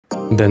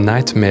The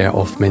nightmare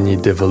of many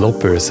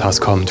developers has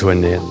come to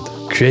an end.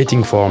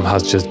 Creating form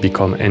has just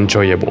become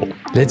enjoyable.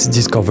 Let's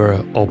discover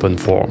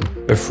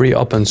OpnForm, a free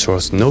open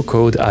source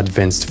no-code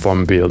advanced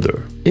form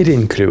builder. It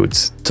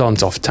includes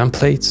tons of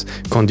templates,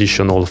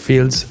 conditional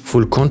fields,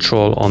 full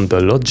control on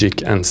the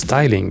logic and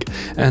styling,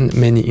 and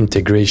many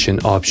integration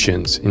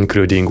options,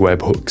 including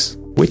webhooks,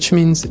 which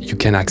means you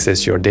can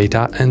access your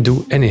data and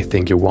do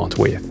anything you want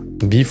with.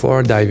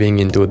 Before diving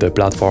into the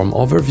platform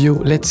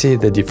overview, let's see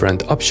the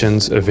different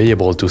options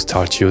available to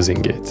start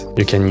using it.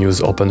 You can use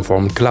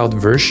OpnForm Cloud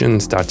version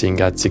starting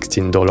at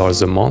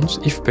 $16 a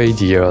month if paid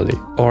yearly,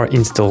 or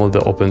install the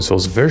open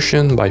source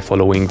version by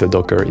following the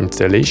Docker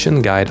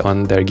installation guide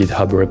on their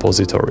GitHub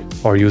repository,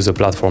 or use a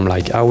platform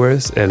like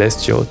ours,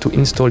 Elestio, to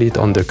install it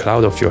on the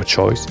cloud of your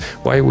choice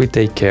while we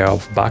take care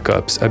of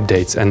backups,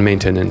 updates and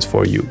maintenance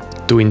for you.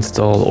 To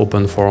install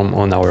OpnForm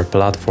on our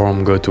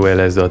platform, go to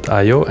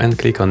ls.io and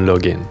click on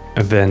Login.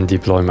 Then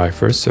deploy my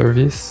first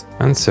service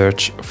and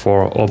search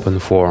for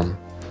OpnForm.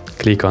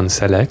 Click on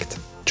Select,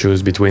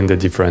 choose between the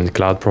different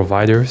cloud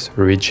providers,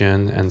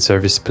 region and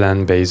service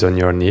plan based on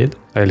your need.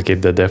 I'll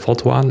keep the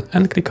default one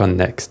and click on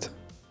Next.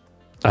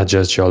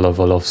 Adjust your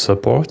level of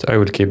support, I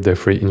will keep the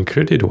free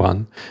included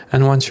one,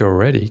 and once you're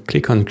ready,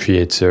 click on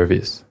Create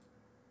Service.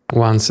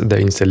 Once the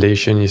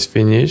installation is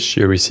finished,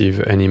 you receive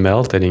an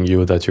email telling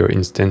you that your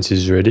instance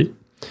is ready.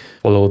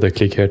 Follow the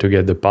click here to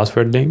get the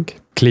password link.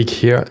 Click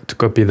here to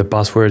copy the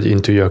password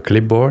into your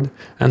clipboard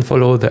and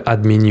follow the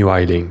admin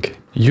UI link.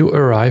 You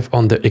arrive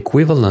on the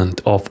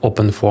equivalent of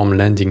OpnForm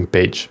landing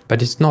page,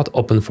 but it's not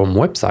OpnForm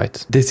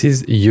website. This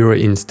is your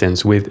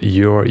instance with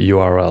your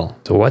URL.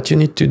 So what you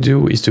need to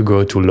do is to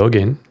go to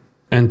Login,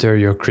 enter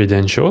your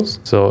credentials,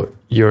 so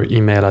your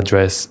email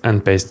address,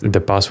 and paste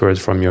the password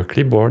from your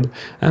clipboard,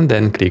 and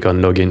then click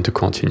on Login to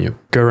continue.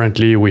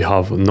 Currently we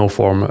have no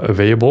form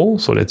available,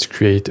 so let's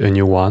create a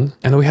new one.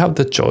 And we have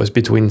the choice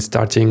between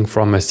starting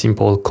from a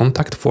simple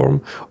contact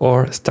form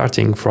or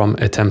starting from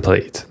a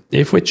template.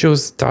 If we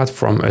choose start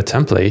from a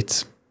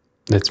template,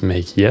 let's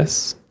make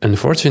yes.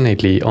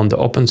 Unfortunately, on the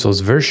open source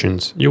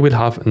versions, you will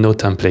have no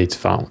templates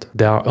found.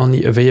 They are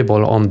only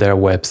available on their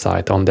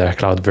website, on their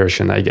cloud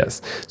version, I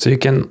guess. So you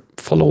can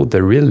follow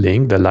the real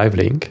link, the live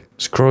link,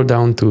 scroll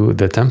down to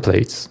the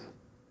templates.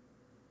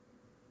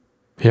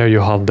 Here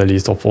you have the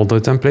list of all the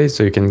templates,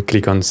 so you can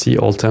click on See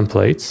All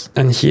Templates.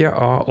 And here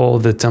are all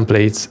the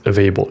templates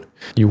available.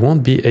 You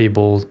won't be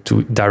able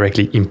to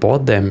directly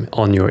import them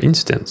on your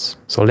instance.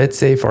 So let's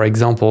say, for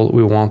example,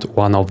 we want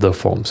one of the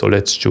forms. So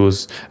let's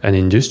choose an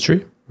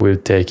industry. We'll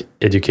take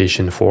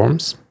education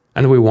forms,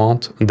 and we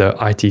want the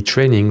IT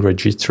training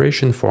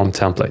registration form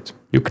template.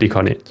 You click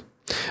on it,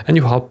 and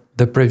you have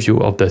the preview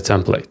of the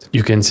template.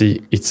 You can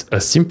see it's a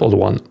simple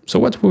one. So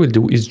what we will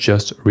do is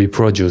just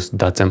reproduce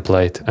that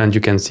template, and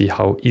you can see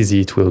how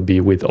easy it will be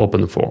with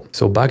OpnForm.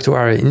 So back to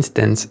our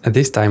instance,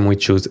 this time we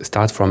choose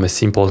start from a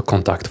simple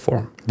contact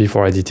form.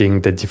 Before editing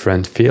the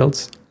different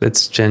fields,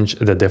 let's change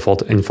the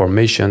default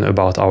information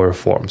about our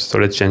forms. So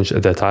let's change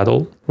the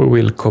title. We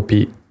will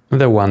copy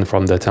the one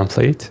from the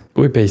template.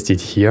 We paste it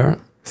here.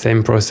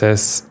 Same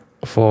process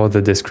for the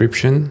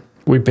description.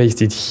 We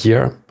paste it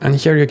here, and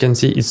here you can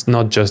see it's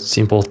not just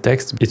simple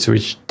text, it's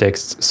rich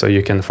text. So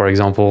you can, for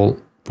example,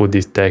 put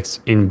this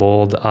text in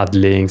bold, add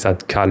links,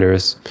 add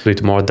colors, so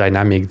it's more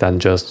dynamic than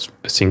just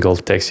a single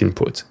text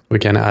input. We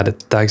can add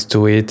tags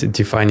to it,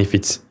 define if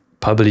it's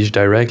published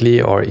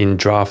directly or in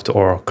draft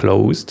or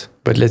closed.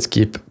 But let's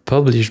keep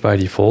published by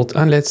default,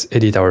 and let's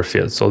edit our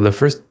fields. So the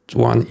first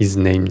one is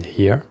named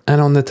here,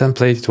 and on the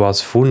template it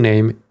was full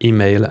name,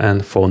 email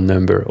and phone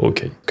number.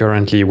 Okay,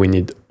 currently we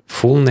need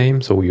full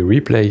name, so we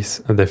replace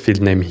the field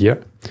name here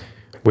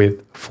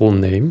with full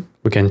name.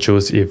 We can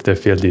choose if the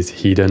field is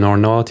hidden or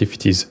not, if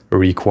it is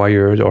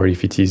required or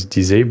if it is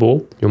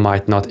disabled. You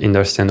might not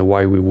understand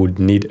why we would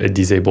need a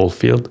disabled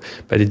field,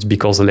 but it's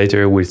because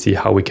later we'll see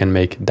how we can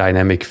make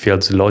dynamic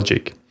fields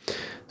logic.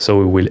 So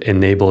we will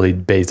enable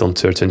it based on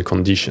certain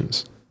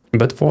conditions.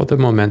 But for the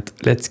moment,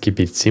 let's keep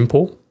it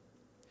simple.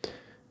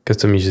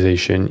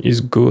 Customization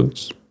is good.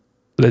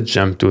 Let's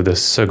jump to the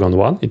second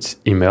one. It's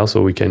email,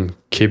 so we can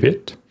keep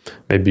it.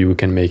 Maybe we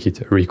can make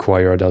it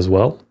required as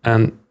well.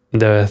 And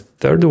the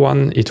third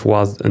one, it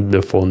was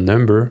the phone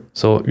number.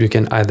 So you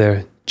can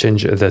either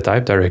change the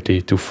type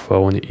directly to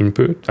phone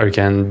input, or you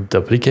can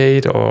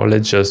duplicate, or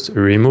let's just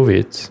remove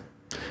it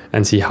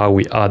and see how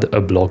we add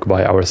a block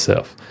by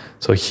ourselves.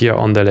 So here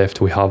on the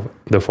left, we have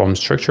the form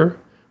structure.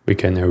 We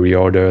can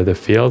reorder the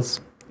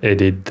fields,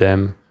 edit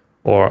them,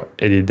 or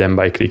edit them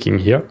by clicking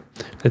here.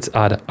 Let's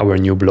add our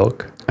new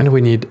block, and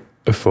we need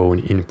a phone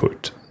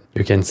input.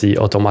 You can see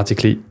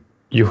automatically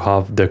you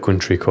have the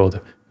country code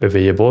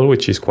available,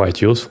 which is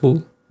quite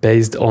useful.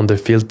 Based on the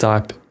field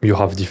type, you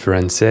have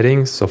different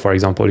settings. So for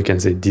example, you can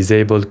say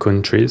disabled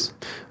countries,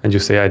 and you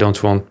say, I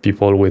don't want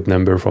people with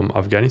number from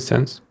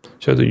Afghanistan.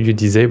 So you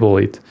disable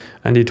it,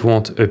 and it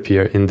won't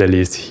appear in the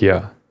list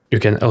here. You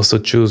can also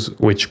choose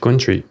which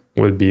country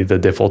will be the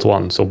default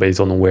one. So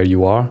based on where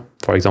you are,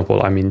 for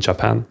example, I'm in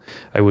Japan,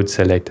 I would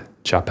select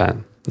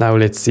Japan. Now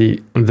let's see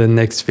the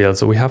next field.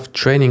 So we have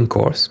training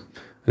course.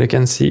 And you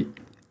can see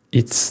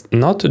it's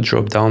not a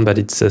drop down, but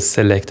it's a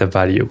select a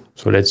value.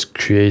 So let's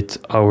create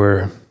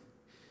our,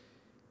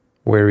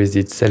 where is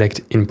it?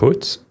 Select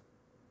input.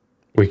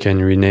 We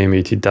can rename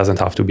it. It doesn't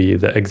have to be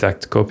the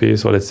exact copy.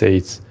 So let's say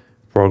it's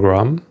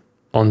program.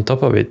 On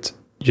top of it,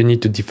 you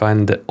need to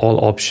define the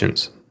all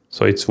options.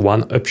 So it's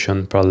one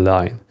option per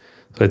line.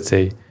 So let's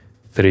say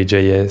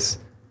 3JS,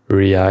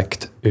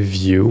 React,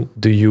 Vue.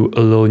 Do you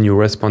allow new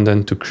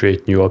respondent to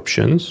create new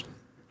options?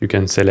 You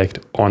can select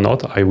or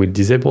not. I will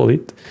disable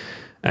it.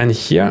 And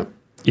here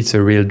it's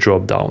a real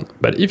drop down.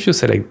 But if you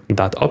select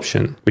that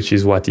option, which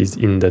is what is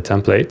in the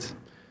template,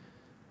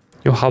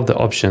 you have the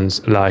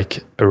options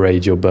like a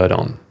radio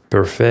button.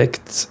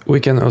 Perfect. We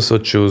can also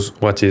choose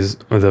what is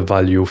the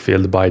value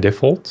field by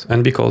default.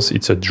 And because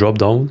it's a drop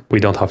down, we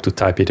don't have to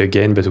type it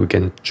again, but we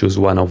can choose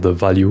one of the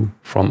value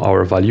from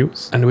our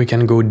values. And we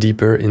can go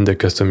deeper in the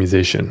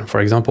customization.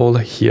 For example,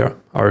 here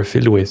our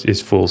field width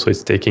is full, so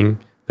it's taking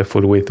the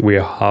full width we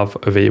have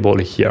available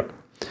here.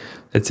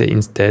 Let's say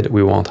instead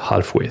we want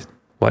half width.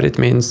 What it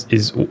means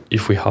is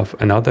if we have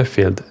another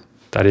field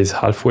that is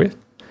half width,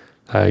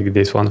 like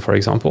this one, for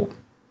example,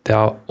 they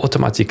are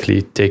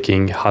automatically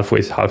taking half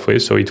width,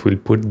 so it will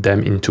put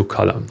them in two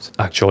columns.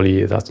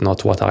 Actually, that's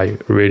not what I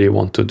really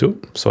want to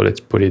do. So let's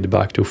put it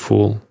back to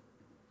full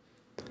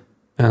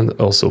and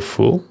also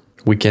full.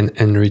 We can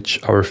enrich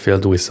our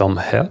field with some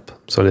help.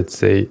 So let's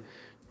say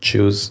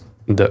choose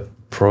the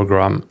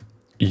program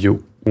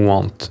you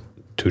want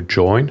to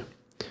join.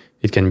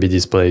 It can be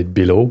displayed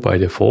below by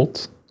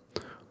default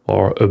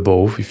or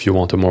above if you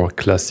want a more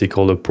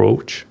classical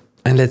approach.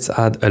 And let's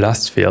add a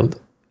last field,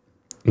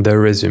 the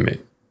resume.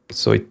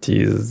 So it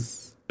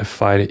is a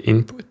file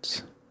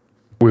input.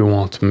 We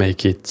won't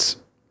make it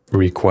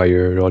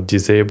required or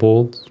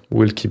disabled.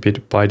 We'll keep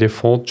it by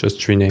default,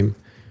 just rename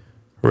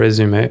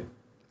resume.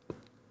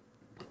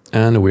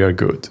 And we are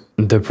good.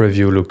 The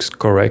preview looks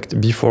correct.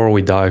 Before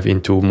we dive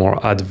into more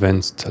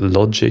advanced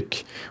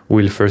logic,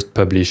 we'll first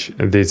publish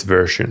this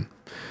version.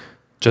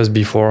 Just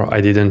before,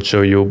 I didn't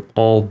show you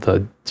all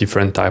the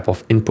different type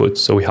of inputs.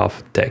 So we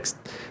have text,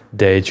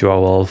 date,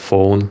 URL,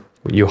 phone.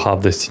 You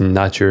have the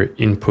signature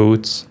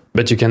inputs,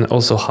 but you can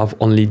also have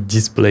only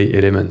display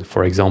element.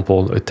 For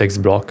example, a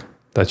text block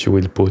that you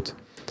will put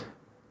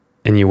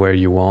anywhere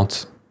you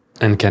want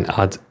and can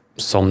add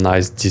some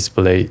nice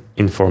display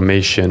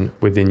information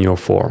within your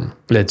form.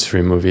 Let's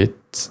remove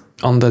it.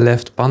 On the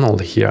left panel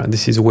here,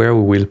 this is where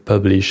we will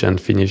publish and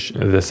finish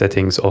the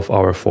settings of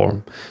our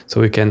form.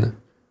 So we can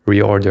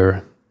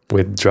reorder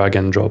with drag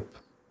and drop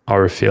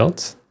our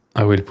fields.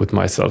 I will put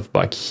myself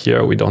back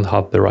here. We don't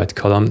have the right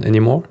column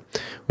anymore.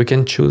 We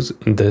can choose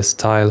the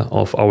style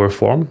of our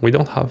form. We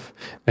don't have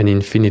an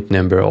infinite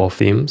number of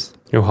themes.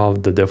 You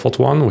have the default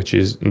one, which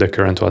is the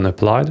current one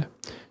applied.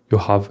 You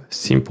have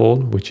simple,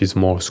 which is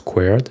more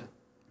squared.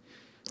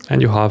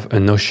 And you have a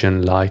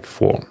Notion-like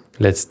form.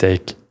 Let's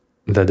take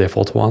the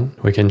default one.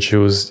 We can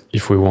choose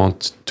if we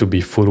want to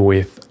be full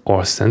width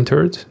or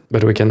centered,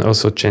 but we can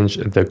also change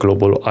the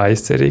global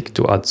aesthetic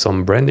to add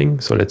some branding.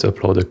 So let's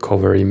upload a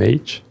cover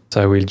image.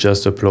 So I will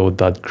just upload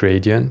that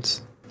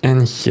gradient.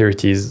 And here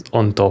it is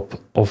on top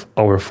of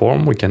our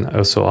form. We can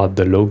also add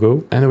the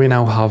logo. And we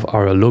now have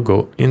our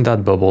logo in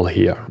that bubble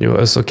here. You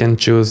also can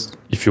choose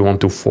if you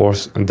want to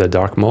force the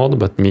dark mode,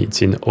 but me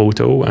it's in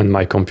auto and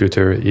my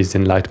computer is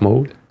in light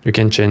mode. You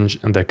can change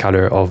the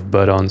color of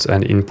buttons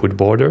and input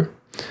border.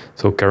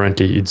 So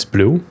currently it's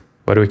blue.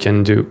 What we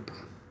can do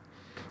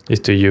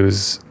is to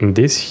use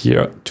this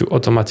here to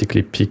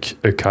automatically pick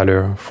a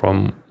color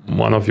from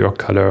one of your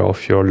color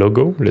of your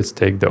logo. Let's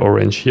take the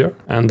orange here,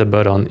 and the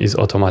button is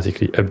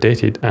automatically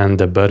updated and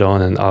the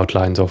button and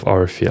outlines of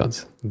our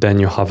fields. Then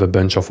you have a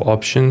bunch of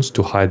options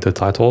to hide the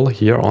title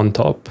here on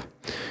top,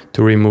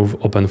 to remove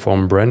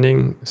OpnForm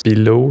branding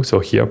below. So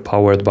here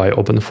powered by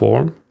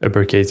OpnForm,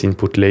 uppercase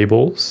input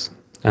labels,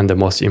 and the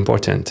most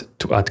important,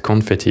 to add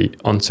confetti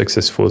on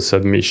successful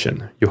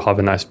submission. You have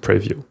a nice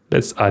preview.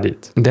 Let's add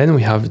it. Then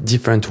we have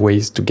different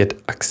ways to get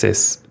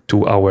access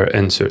to our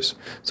answers.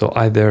 So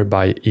either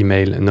by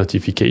email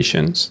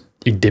notifications,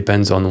 it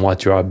depends on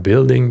what you are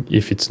building.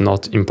 If it's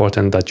not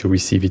important that you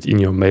receive it in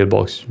your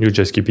mailbox, you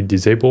just keep it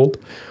disabled.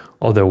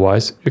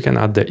 Otherwise, you can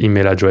add the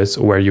email address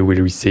where you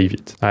will receive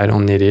it. I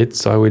don't need it,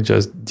 so I will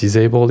just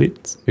disable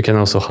it. You can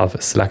also have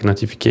Slack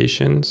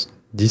notifications,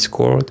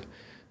 Discord,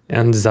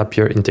 and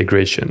Zapier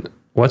integration.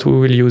 What we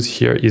will use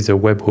here is a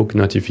webhook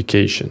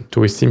notification.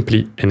 So we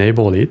simply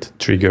enable it,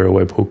 trigger a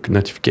webhook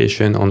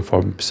notification on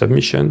form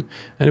submission,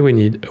 and we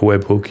need a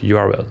webhook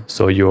URL,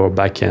 so your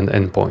backend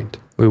endpoint.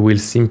 We will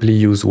simply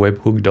use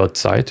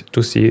webhook.site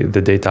to see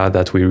the data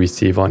that we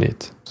receive on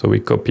it. So we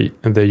copy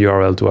the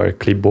URL to our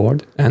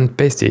clipboard and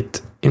paste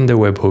it in the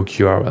webhook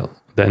URL.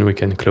 Then we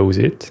can close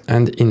it.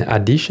 And in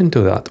addition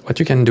to that, what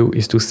you can do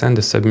is to send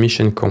a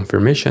submission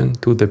confirmation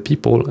to the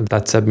people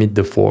that submit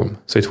the form.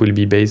 So it will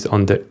be based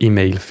on the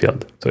email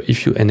field. So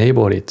if you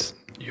enable it,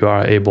 you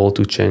are able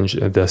to change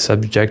the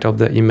subject of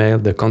the email,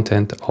 the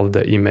content of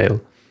the email,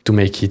 to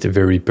make it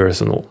very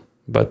personal.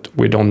 But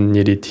we don't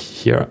need it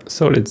here,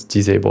 so let's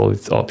disable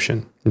this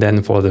option.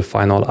 Then for the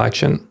final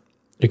action,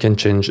 You can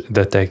change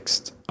the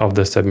text of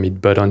the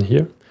submit button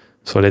here.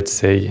 So let's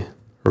say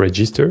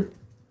register.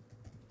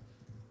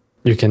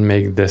 You can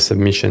make the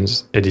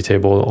submissions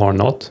editable or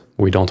not.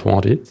 We don't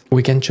want it.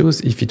 We can choose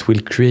if it will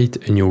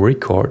create a new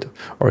record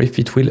or if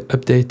it will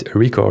update a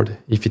record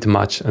if it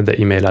matches the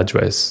email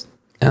address.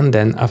 And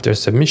then after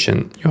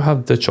submission, you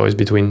have the choice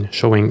between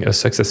showing a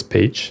success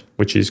page,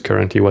 which is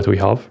currently what we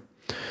have,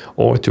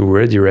 or to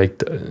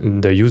redirect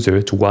the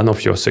user to one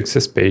of your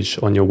success page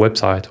on your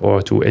website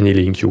or to any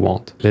link you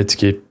want. Let's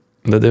keep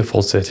the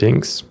default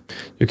settings.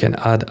 You can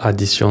add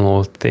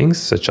additional things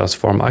such as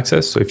form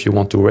access. So if you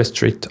want to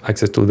restrict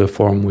access to the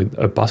form with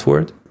a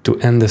password, to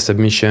end the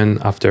submission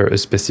after a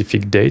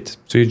specific date.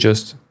 So you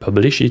just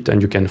publish it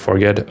and you can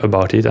forget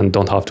about it and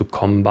don't have to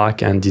come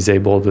back and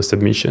disable the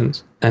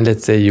submissions. And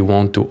let's say you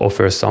want to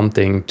offer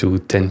something to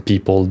 10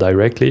 people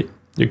directly.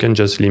 You can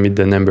just limit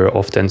the number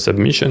of 10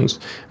 submissions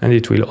and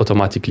it will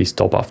automatically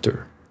stop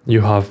after.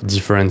 You have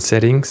different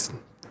settings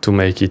to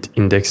make it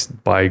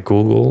indexed by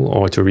Google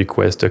or to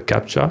request a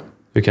CAPTCHA.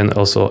 You can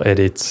also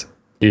edit,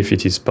 if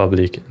it is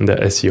public, the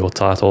SEO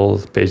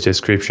title, page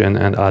description,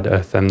 and add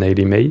a thumbnail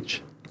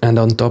image. And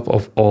on top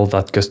of all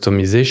that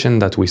customization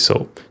that we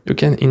saw, you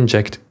can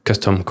inject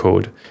custom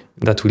code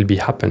that will be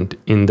happened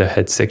in the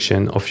head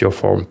section of your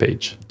form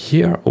page.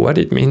 Here, what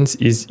it means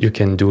is you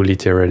can do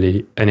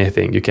literally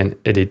anything. You can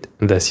edit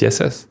the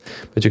CSS,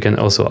 but you can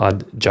also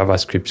add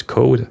JavaScript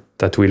code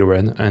that will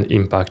run and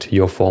impact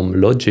your form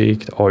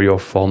logic or your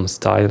form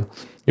style.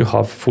 You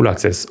have full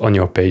access on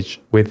your page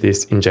with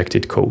this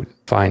injected code.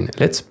 Fine,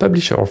 let's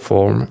publish our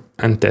form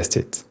and test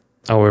it.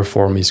 Our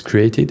form is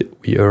created,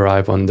 we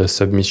arrive on the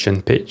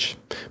submission page,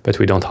 but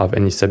we don't have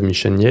any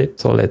submission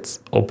yet. So let's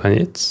open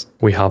it.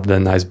 We have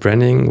the nice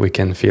branding, we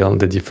can fill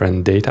the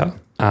different data,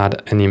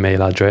 add an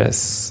email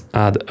address,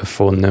 add a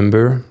phone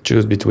number,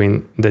 choose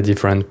between the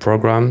different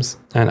programs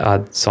and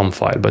add some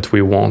file, but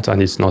we won't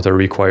and it's not a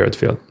required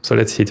field. So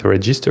let's hit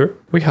register.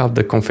 We have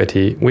the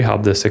confetti, we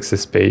have the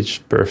success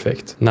page,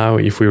 perfect. Now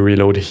if we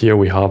reload here,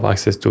 we have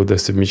access to the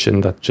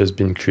submission that just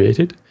been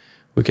created.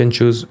 We can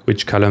choose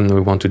which column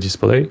we want to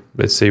display.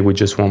 Let's say we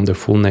just want the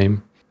full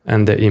name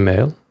and the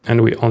email,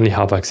 and we only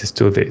have access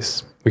to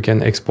this. We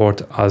can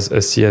export as a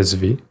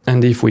CSV.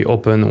 And if we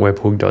open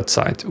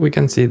webhook.site, we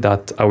can see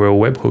that our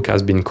webhook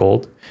has been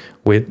called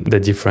with the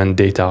different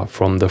data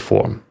from the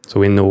form. So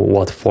we know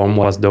what form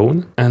was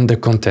done and the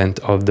content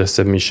of the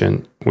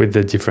submission with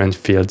the different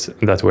fields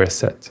that were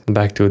set.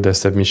 Back to the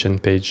submission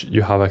page,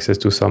 you have access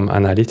to some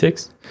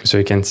analytics. So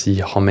you can see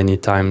how many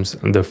times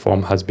the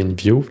form has been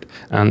viewed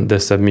and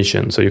the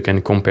submission. So you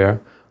can compare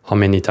how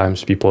many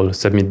times people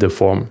submit the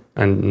form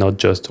and not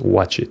just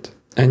watch it.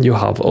 And you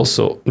have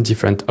also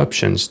different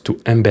options to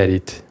embed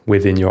it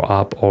within your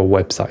app or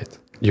website.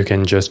 You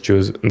can just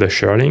choose the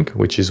share link,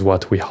 which is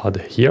what we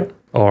had here,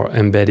 or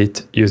embed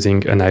it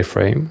using an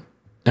iframe.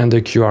 And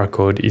the QR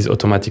code is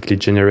automatically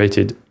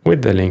generated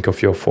with the link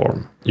of your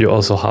form. You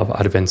also have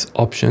advanced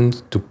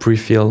options to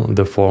pre-fill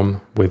the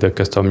form with a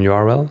custom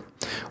URL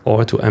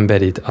or to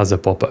embed it as a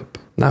pop-up.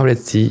 Now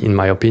let's see, in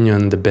my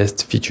opinion, the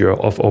best feature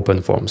of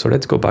OpnForm. So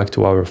let's go back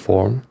to our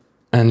form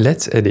and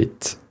let's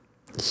edit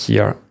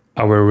here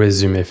our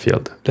resume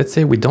field. Let's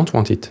say we don't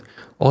want it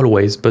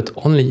always, but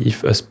only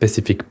if a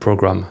specific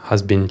program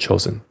has been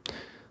chosen.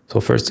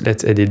 So first,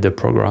 let's edit the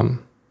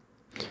program.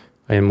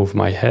 I move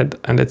my head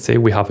and let's say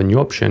we have a new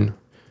option,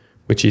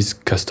 which is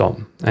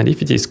custom. And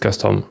if it is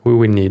custom, we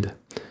will need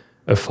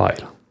a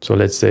file. So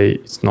let's say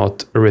it's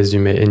not a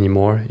resume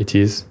anymore, it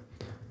is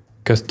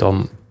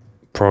custom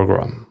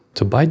program.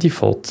 So by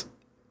default,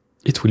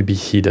 it will be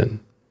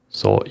hidden.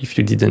 So if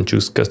you didn't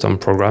choose custom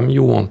program,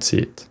 you won't see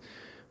it.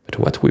 But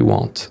what we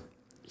want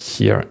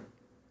here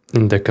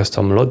in the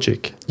custom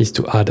logic is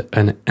to add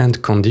an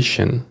end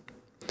condition.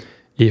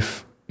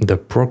 If the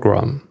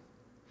program,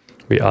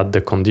 we add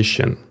the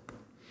condition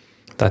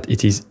that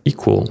it is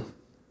equal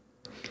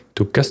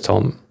to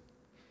custom,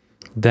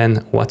 then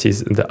what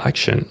is the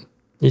action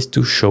is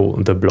to show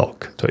the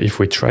block. So if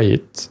we try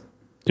it,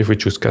 if we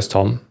choose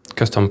custom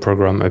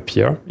program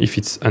appear. If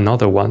it's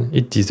another one,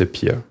 it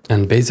disappear.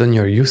 And based on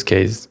your use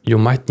case, you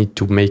might need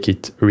to make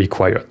it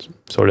required.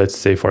 So let's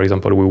say, for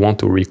example, we want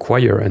to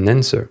require an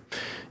answer.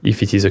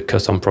 If it is a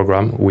custom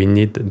program, we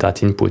need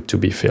that input to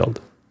be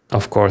filled.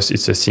 Of course,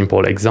 it's a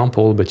simple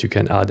example, but you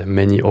can add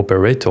many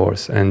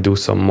operators and do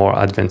some more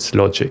advanced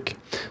logic.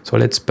 So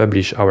let's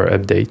publish our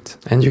update.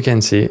 And you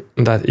can see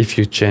that if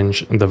you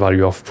change the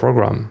value of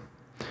program,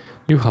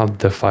 you have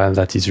the file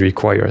that is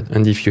required.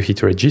 And if you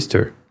hit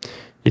register,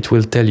 it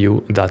will tell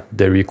you that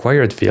the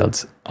required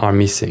fields are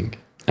missing.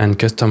 And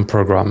custom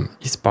program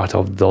is part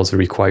of those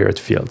required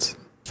fields.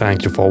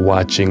 Thank you for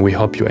watching. We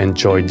hope you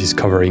enjoyed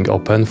discovering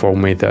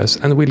OpnForm with us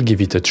and we'll give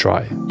it a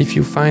try. If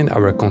you find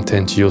our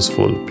content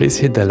useful, please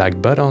hit the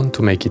like button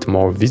to make it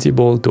more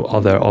visible to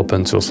other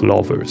open source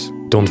lovers.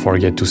 Don't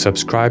forget to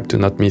subscribe to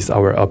not miss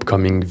our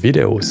upcoming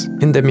videos.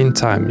 In the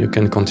meantime, you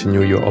can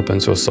continue your open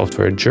source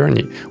software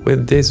journey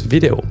with this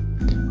video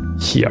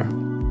here.